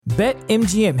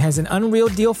BetMGM has an unreal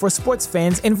deal for sports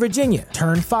fans in Virginia.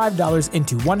 Turn $5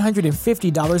 into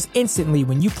 $150 instantly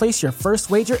when you place your first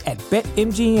wager at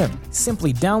BetMGM.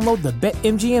 Simply download the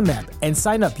BetMGM app and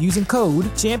sign up using code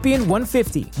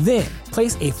Champion150. Then,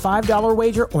 place a $5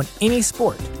 wager on any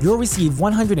sport. You'll receive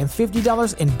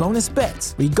 $150 in bonus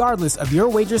bets, regardless of your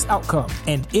wager's outcome.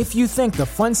 And if you think the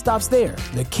fun stops there,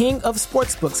 the King of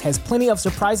Sportsbooks has plenty of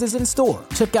surprises in store.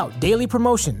 Check out daily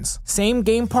promotions,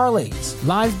 same-game parlays,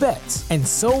 live bets, and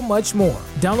so much more.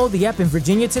 Download the app in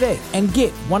Virginia today and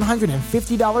get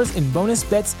 $150 in bonus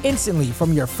bets instantly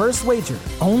from your first wager.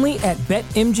 Only at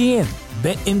BetMGM.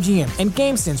 BetMGM and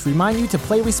GameSense remind you to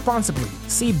play responsibly.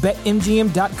 See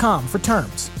BetMGM.com for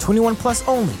terms. 21 plus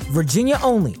only. Virginia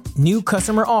only. New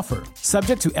customer offer.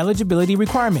 Subject to eligibility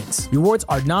requirements. Rewards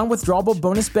are non-withdrawable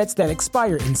bonus bets that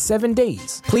expire in 7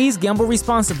 days. Please gamble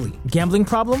responsibly. Gambling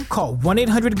problem? Call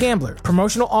 1-800-GAMBLER.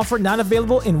 Promotional offer not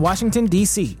available in Washington,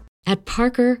 D.C. At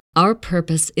Parker, our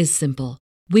purpose is simple.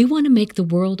 We want to make the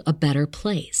world a better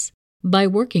place by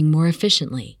working more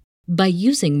efficiently, by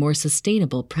using more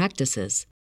sustainable practices,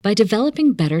 by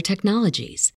developing better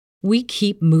technologies. We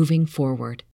keep moving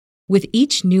forward. With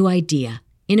each new idea,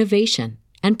 innovation,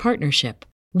 and partnership,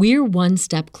 we're one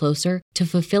step closer to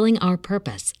fulfilling our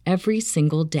purpose every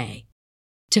single day.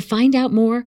 To find out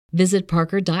more, visit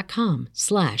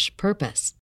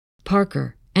parker.com/purpose.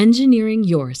 Parker, engineering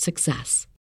your success.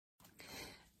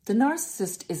 The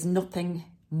narcissist is nothing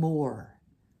more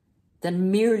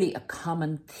than merely a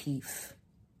common thief.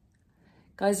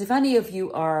 Guys, if any of you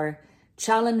are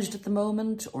challenged at the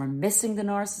moment or missing the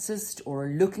narcissist or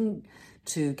looking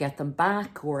to get them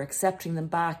back or accepting them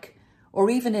back, or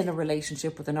even in a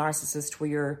relationship with a narcissist where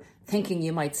you're thinking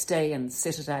you might stay and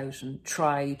sit it out and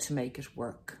try to make it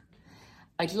work,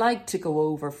 I'd like to go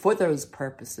over, for those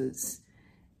purposes,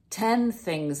 10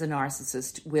 things a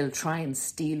narcissist will try and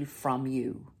steal from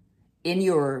you in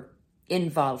your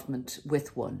involvement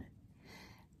with one.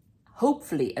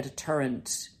 Hopefully a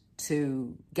deterrent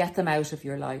to get them out of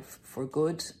your life for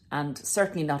good and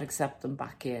certainly not accept them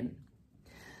back in.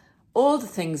 All the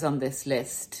things on this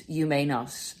list you may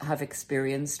not have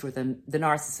experienced, or the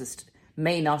narcissist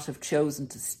may not have chosen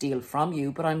to steal from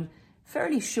you, but I'm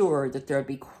fairly sure that there'll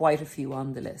be quite a few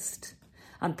on the list.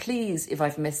 And please, if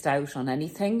I've missed out on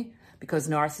anything, because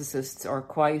narcissists are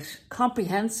quite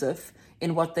comprehensive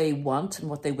in what they want and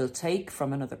what they will take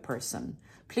from another person,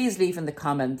 please leave in the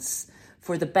comments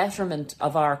for the betterment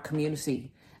of our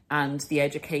community and the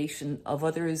education of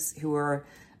others who are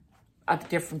at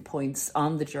different points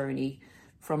on the journey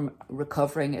from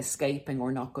recovering, escaping,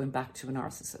 or not going back to a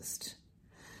narcissist.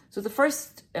 So the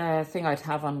first thing I'd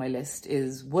have on my list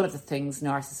is one of the things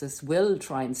narcissists will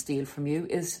try and steal from you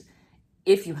is,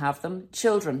 if you have them,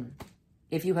 children.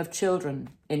 If you have children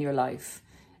in your life,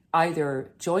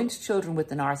 either joint children with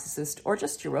the narcissist or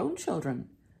just your own children.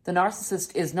 The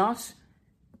narcissist is not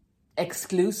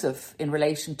exclusive in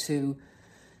relation to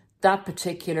that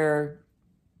particular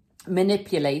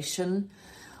manipulation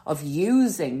of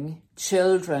using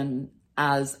children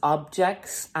as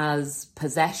objects, as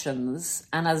possessions,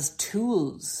 and as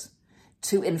tools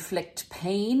to inflict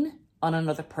pain on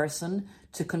another person,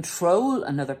 to control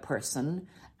another person,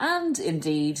 and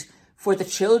indeed for the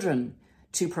children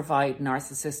to provide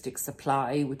narcissistic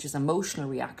supply, which is emotional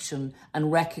reaction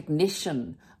and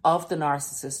recognition of the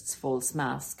narcissist's false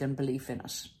mask and belief in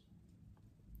it.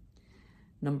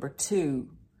 Number 2,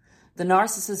 the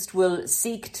narcissist will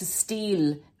seek to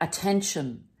steal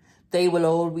attention. They will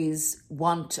always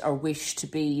want or wish to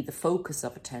be the focus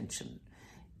of attention.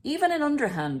 Even in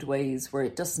underhand ways where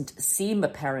it doesn't seem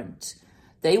apparent,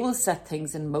 they will set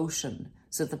things in motion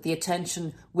so that the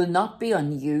attention will not be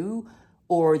on you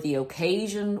or the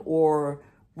occasion or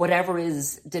whatever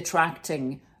is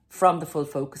detracting from the full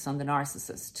focus on the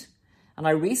narcissist. And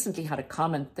I recently had a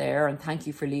comment there, and thank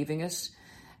you for leaving it,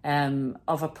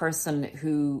 of a person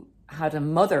who had a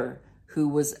mother who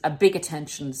was a big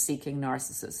attention-seeking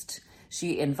narcissist.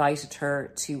 She invited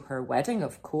her to her wedding,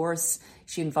 of course.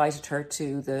 She invited her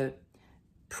to the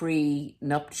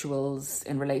pre-nuptials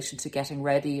in relation to getting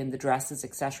ready and the dresses,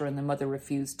 etc., and the mother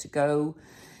refused to go.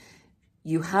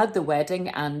 You had the wedding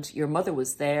and your mother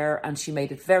was there, and she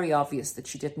made it very obvious that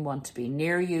she didn't want to be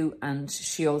near you, and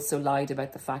she also lied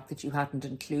about the fact that you hadn't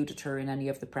included her in any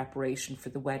of the preparation for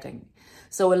the wedding.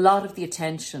 So a lot of the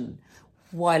attention,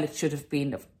 while it should have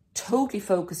been totally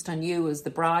focused on you as the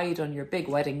bride on your big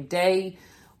wedding day,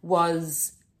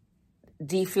 was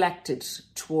deflected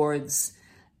towards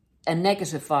a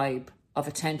negative vibe of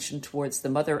attention towards the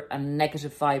mother and a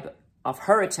negative vibe of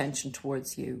her attention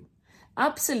towards you.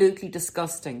 Absolutely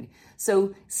disgusting.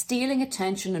 So stealing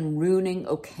attention and ruining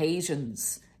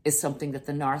occasions is something that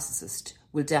the narcissist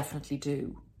will definitely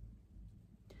do.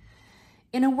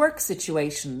 In a work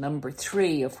situation, number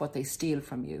 3 of what they steal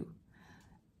from you,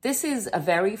 this is a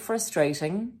very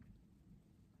frustrating,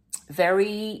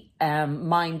 very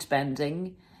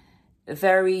mind-bending,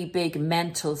 very big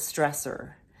mental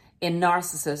stressor. In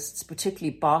narcissists,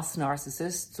 particularly boss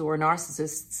narcissists or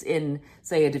narcissists in,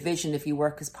 say, a division, if you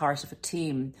work as part of a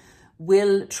team,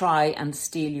 will try and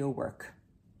steal your work.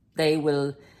 They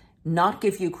will not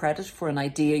give you credit for an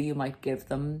idea you might give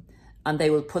them, and they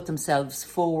will put themselves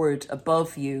forward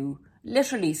above you,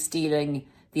 literally stealing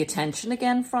the attention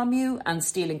again from you and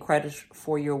stealing credit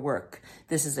for your work.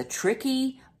 This is a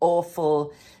tricky,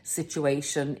 awful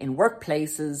situation in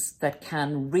workplaces that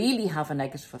can really have a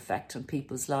negative effect on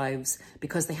people's lives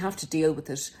because they have to deal with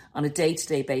it on a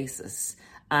day-to-day basis.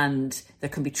 And there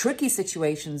can be tricky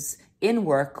situations in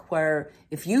work where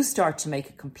if you start to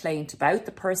make a complaint about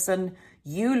the person,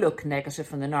 you look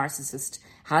negative and the narcissist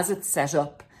has it set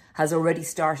up, has already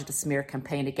started a smear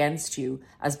campaign against you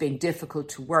as being difficult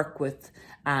to work with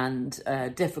and a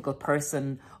difficult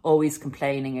person, always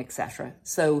complaining, etc.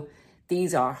 So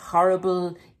these are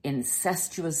horrible,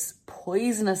 incestuous,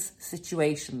 poisonous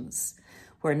situations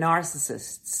where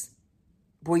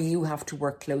you have to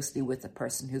work closely with a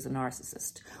person who's a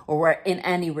narcissist, or where in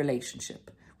any relationship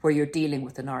where you're dealing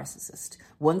with a narcissist.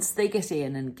 Once they get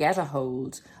in and get a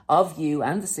hold of you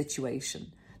and the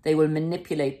situation, they will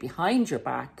manipulate behind your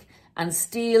back and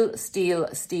steal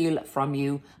from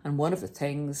you. And one of the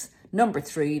things, number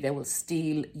 3, they will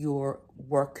steal your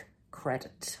work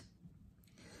credit.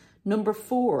 Number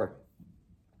 4,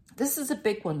 this is a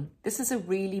big one. This is a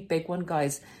really big one,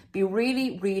 guys. Be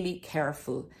really, really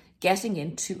careful getting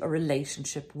into a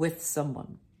relationship with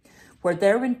someone where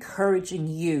they're encouraging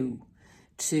you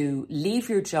to leave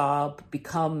your job,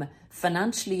 become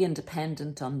financially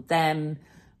independent on them,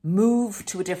 move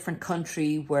to a different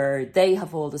country where they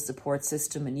have all the support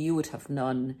system and you would have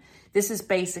none. This is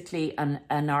basically a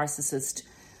narcissist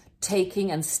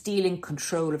taking and stealing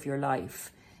control of your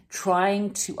life,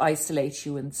 trying to isolate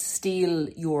you and steal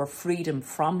your freedom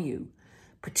from you,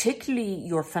 particularly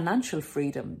your financial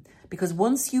freedom, because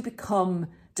once you become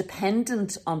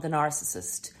dependent on the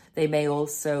narcissist, they may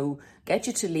also get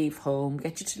you to leave home,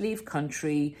 get you to leave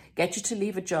country, get you to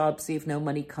leave a job so you have no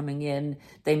money coming in.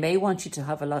 They may want you to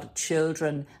have a lot of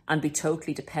children and be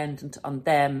totally dependent on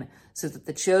them so that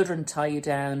the children tie you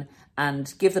down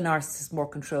and give the narcissist more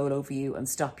control over you and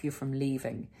stop you from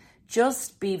leaving.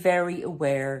 Just be very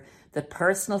aware that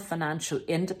personal financial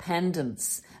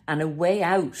independence and a way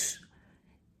out,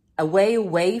 a way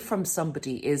away from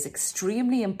somebody is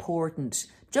extremely important,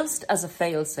 just as a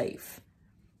fail-safe.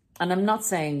 And I'm not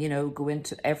saying, go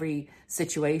into every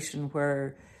situation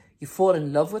where you fall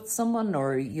in love with someone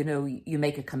or, you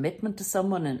make a commitment to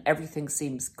someone and everything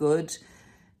seems good.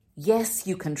 Yes,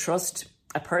 you can trust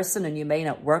a person and you may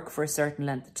not work for a certain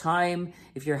length of time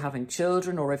if you're having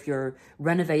children or if you're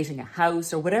renovating a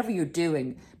house or whatever you're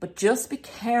doing, but just be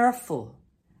careful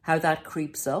how that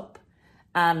creeps up.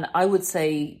 And I would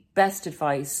say best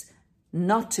advice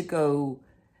not to go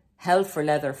hell for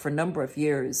leather for a number of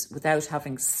years without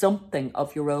having something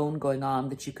of your own going on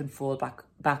that you can fall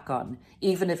back on,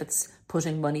 even if it's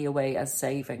putting money away as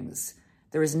savings.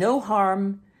 There is no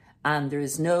harm and there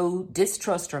is no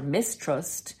distrust or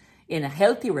mistrust in a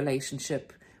healthy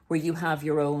relationship where you have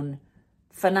your own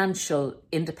financial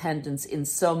independence in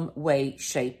some way,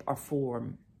 shape or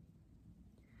form.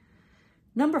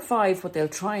 Number 5, what they'll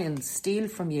try and steal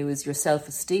from you is your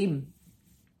self-esteem.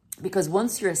 Because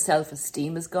once your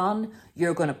self-esteem is gone,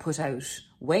 you're going to put out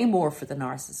way more for the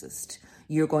narcissist.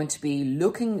 You're going to be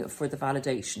looking for the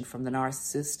validation from the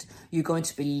narcissist. You're going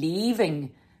to believe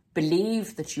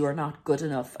that you're not good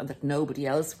enough and that nobody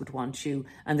else would want you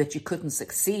and that you couldn't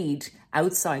succeed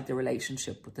outside the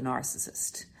relationship with the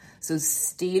narcissist. So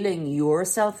stealing your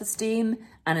self-esteem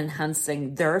and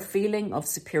enhancing their feeling of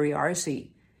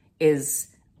superiority is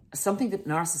something that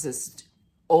narcissists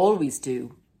always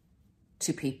do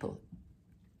to people.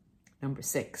 Number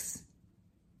 6.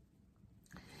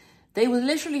 They will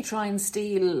literally try and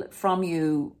steal from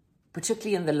you,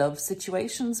 particularly in the love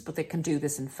situations, but they can do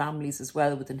this in families as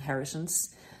well with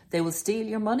inheritance. They will steal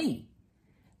your money.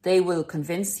 They will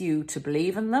convince you to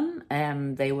believe in them.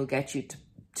 They will get you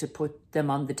to put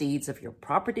them on the deeds of your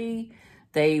property.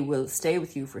 They will stay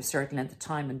with you for a certain length of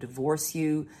time and divorce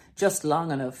you just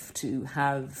long enough to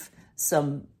have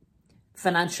some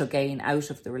financial gain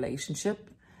out of the relationship.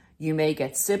 You may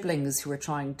get siblings who are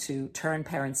trying to turn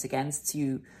parents against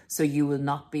you so you will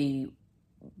not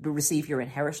receive your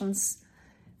inheritance.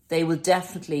 They will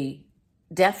definitely,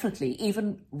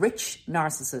 even rich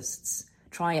narcissists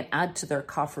try and add to their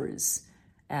coffers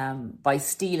by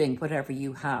stealing whatever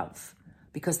you have,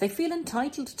 because they feel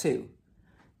entitled to.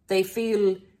 They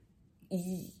feel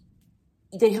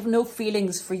they have no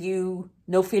feelings for you,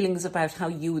 no feelings about how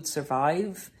you would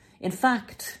survive. In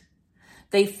fact,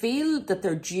 they feel that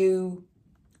they're due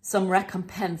some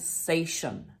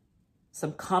recompensation,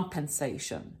 some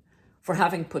compensation for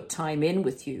having put time in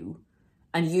with you,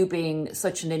 and you being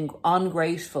such an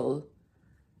ungrateful,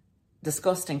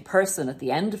 disgusting person at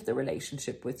the end of the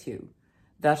relationship with you,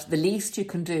 that the least you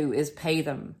can do is pay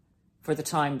them for the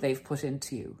time they've put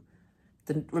into you.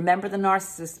 Remember, the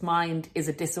narcissist mind is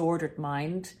a disordered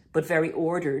mind, but very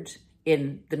ordered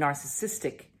in the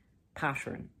narcissistic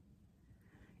pattern.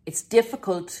 It's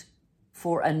difficult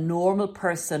for a normal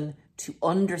person to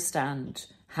understand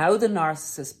how the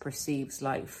narcissist perceives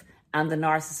life and the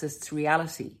narcissist's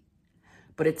reality.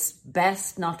 But it's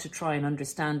best not to try and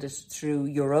understand it through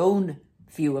your own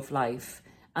view of life,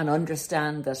 and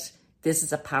understand that this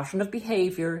is a pattern of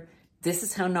behavior. This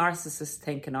is how narcissists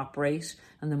think and operate.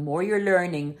 And the more you're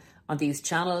learning on these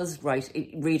channels,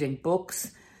 reading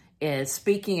books,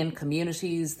 speaking in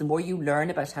communities, the more you learn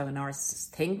about how a narcissist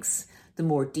thinks, the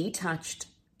more detached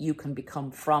you can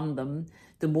become from them,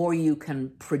 the more you can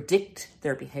predict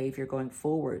their behavior going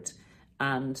forward.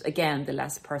 And again, the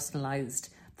less personalized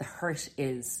the hurt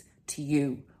is to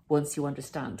you once you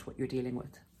understand what you're dealing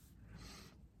with.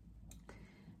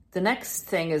 The next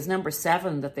thing is number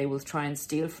 7 that they will try and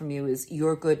steal from you is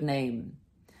your good name.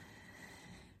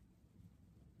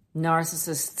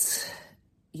 Narcissists,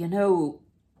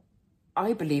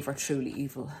 I believe are truly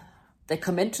evil. They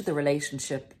come into the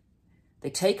relationship, they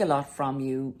take a lot from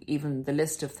you, even the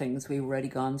list of things we've already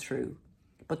gone through,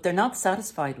 but they're not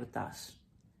satisfied with that.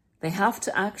 They have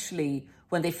to actually,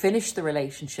 when they finish the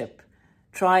relationship,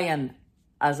 try and,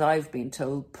 as I've been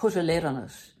told, put a lid on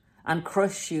it and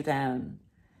crush you down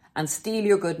and steal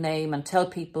your good name and tell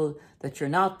people that you're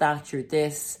not that, you're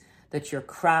this, that you're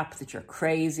crap, that you're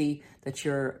crazy, that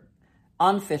you're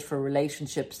unfit for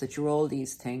relationships, that you're all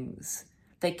these things.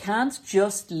 They can't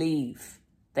just leave.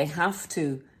 They have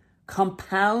to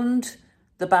compound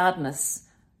the badness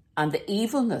and the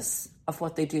evilness of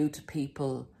what they do to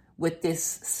people with this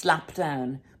slap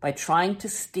down by trying to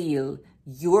steal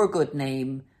your good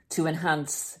name to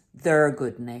enhance their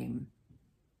good name.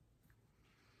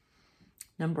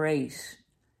 Number 8,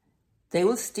 they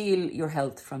will steal your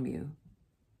health from you.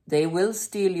 They will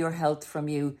steal your health from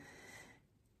you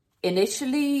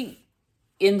initially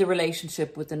in the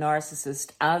relationship with the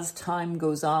narcissist. As time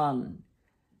goes on,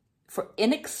 for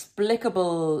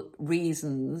inexplicable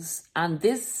reasons, and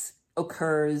this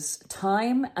occurs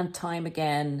time and time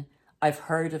again. I've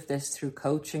heard of this through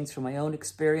coaching, through my own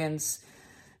experience,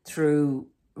 through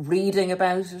reading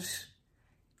about it.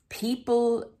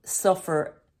 People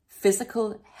suffer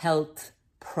physical health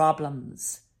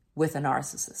problems with a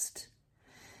narcissist.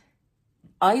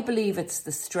 I believe it's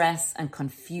the stress and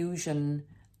confusion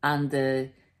and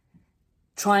the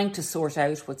trying to sort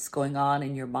out what's going on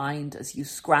in your mind as you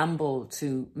scramble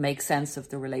to make sense of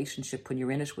the relationship when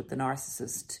you're in it with the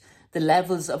narcissist. The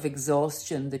levels of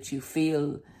exhaustion that you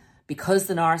feel because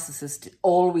the narcissist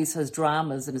always has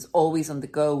dramas and is always on the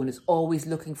go and is always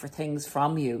looking for things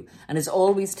from you and is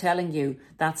always telling you,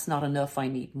 that's not enough, I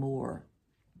need more.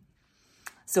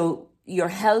 So your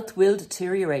health will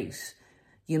deteriorate.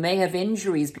 You may have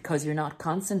injuries because you're not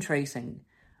concentrating,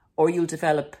 or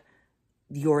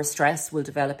your stress will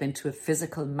develop into a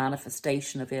physical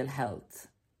manifestation of ill health.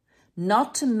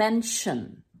 Not to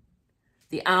mention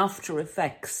the after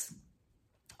effects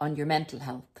on your mental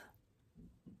health.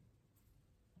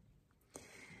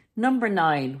 Number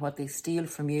 9, what they steal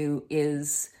from you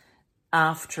is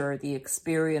after the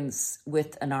experience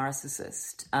with a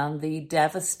narcissist and the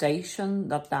devastation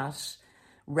that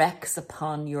wreaks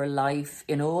upon your life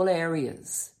in all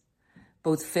areas,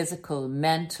 both physical,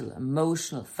 mental,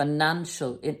 emotional,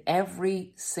 financial, in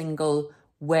every single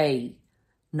way.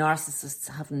 Narcissists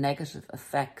have negative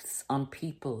effects on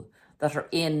people that are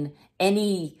in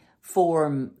any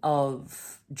form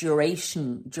of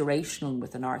durational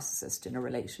with a narcissist in a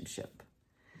relationship.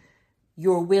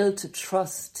 Your will to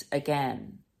trust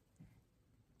again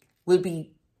will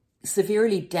be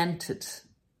severely dented.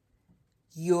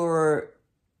 Your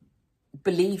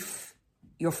belief,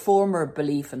 your former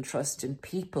belief and trust in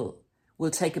people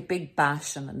will take a big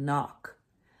bash and a knock.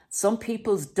 Some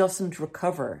people's doesn't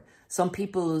recover. Some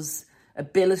people's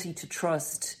ability to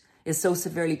trust is so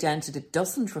severely dented it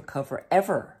doesn't recover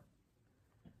ever.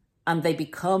 And they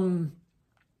become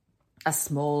a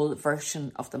small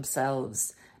version of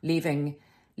themselves, leading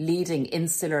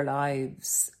insular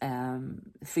lives,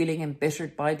 feeling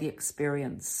embittered by the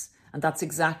experience And that's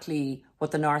exactly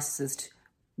what the narcissist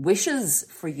wishes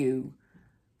for you,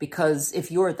 because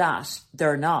if you're that,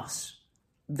 they're not.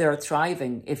 They're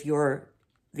thriving if you're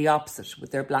the opposite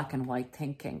with their black and white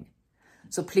thinking.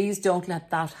 So please don't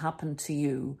let that happen to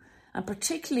you. And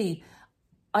particularly,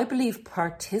 I believe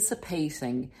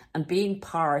participating and being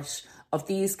part of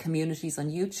these communities on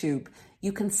YouTube,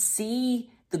 you can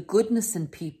see the goodness in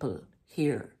people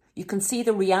here. You can see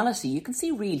the reality. You can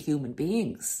see real human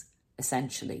beings,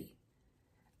 essentially.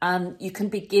 And you can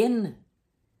begin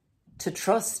to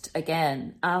trust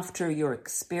again after your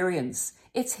experience.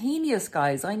 It's heinous,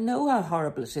 guys. I know how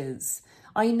horrible it is.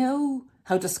 I know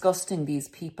how disgusting these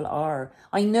people are.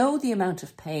 I know the amount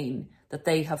of pain that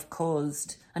they have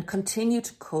caused and continue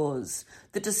to cause,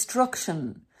 the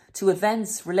destruction to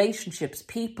events, relationships,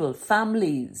 people,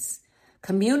 families,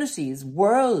 communities,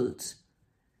 world.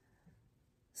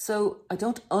 So I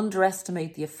don't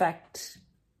underestimate the effect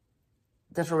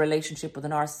that a relationship with a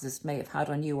narcissist may have had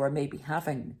on you or may be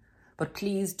having. But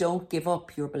please don't give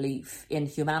up your belief in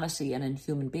humanity and in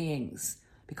human beings,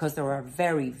 because there are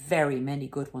very, very many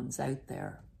good ones out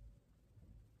there.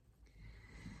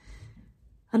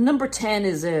 And number 10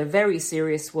 is a very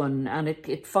serious one, and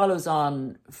it follows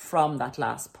on from that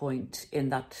last point, in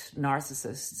that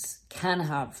narcissists can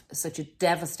have such a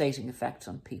devastating effect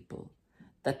on people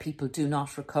that people do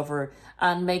not recover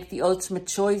and make the ultimate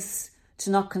choice to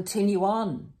not continue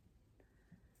on.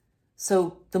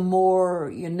 So the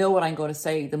more, you know what I'm going to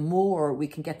say, the more we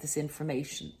can get this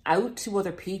information out to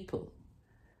other people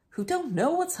who don't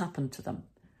know what's happened to them.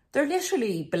 They're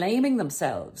literally blaming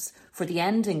themselves for the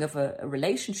ending of a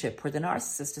relationship where the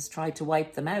narcissist has tried to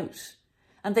wipe them out.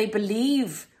 And they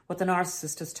believe what the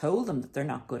narcissist has told them, that they're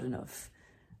not good enough.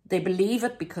 They believe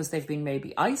it because they've been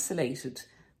maybe isolated.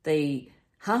 They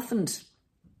haven't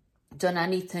done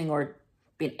anything or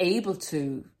been able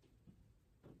to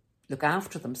look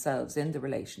after themselves in the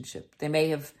relationship. They may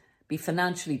have been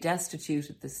financially destitute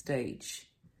at this stage.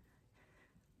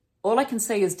 All I can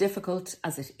say is difficult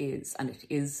as it is, and it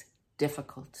is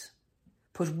difficult.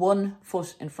 Put one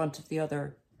foot in front of the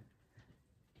other.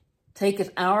 Take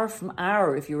it hour from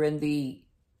hour if you're in the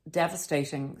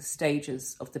devastating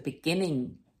stages of the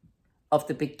beginning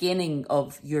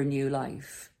of your new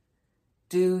life.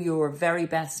 Do your very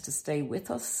best to stay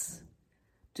with us.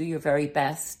 Do your very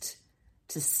best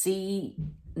to see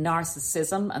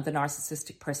narcissism and the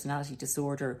narcissistic personality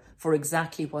disorder for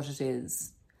exactly what it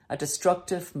is. A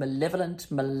destructive,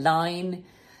 malevolent, malign,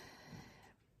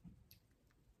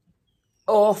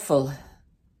 awful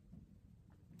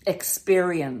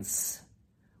experience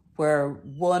where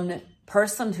one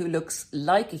person who looks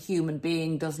like a human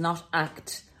being does not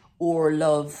act or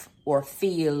love or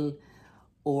feel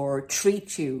or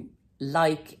treat you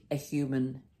like a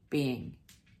human being.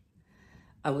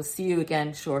 I will see you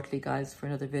again shortly, guys, for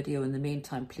another video. In the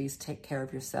meantime, please take care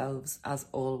of yourselves as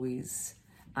always,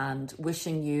 and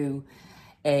wishing you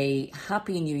a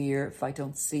happy new year if I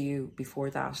don't see you before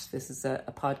that. This is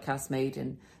a podcast made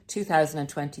in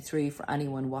 2023 for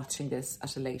anyone watching this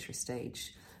at a later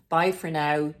stage. Bye for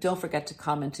now. Don't forget to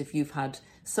comment if you've had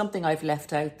something I've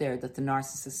left out there that the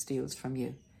narcissist steals from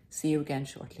you. See you again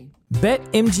shortly.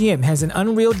 BetMGM has an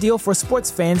unreal deal for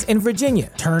sports fans in Virginia.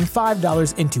 Turn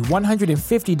 $5 into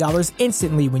 $150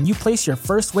 instantly when you place your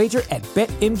first wager at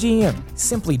BetMGM.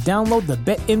 Simply download the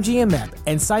BetMGM app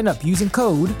and sign up using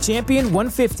code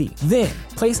Champion150. Then,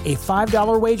 place a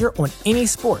 $5 wager on any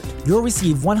sport. You'll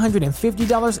receive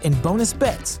 $150 in bonus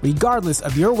bets, regardless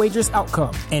of your wager's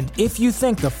outcome. And if you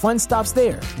think the fun stops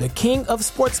there, the king of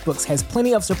sportsbooks has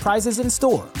plenty of surprises in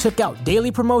store. Check out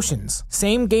daily promotions,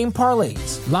 same-game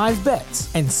parlays, live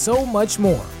bets, and so much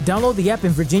more. Download the app in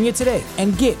Virginia today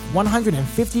and get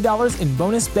 $150 in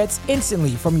bonus bets instantly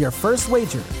from your first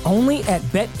wager. Only at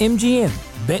BetMGM.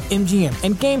 BetMGM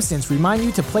and GameSense remind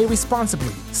you to play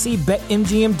responsibly. See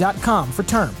BetMGM.com for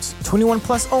terms. 21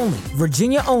 plus only.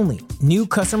 Virginia only. New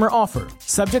customer offer.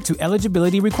 Subject to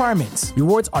eligibility requirements.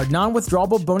 Rewards are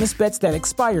non-withdrawable bonus bets that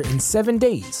expire in 7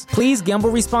 days. Please gamble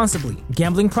responsibly.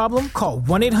 Gambling problem? Call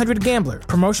 1-800-GAMBLER.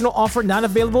 Promotional offer not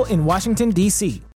available in Washington, D.C.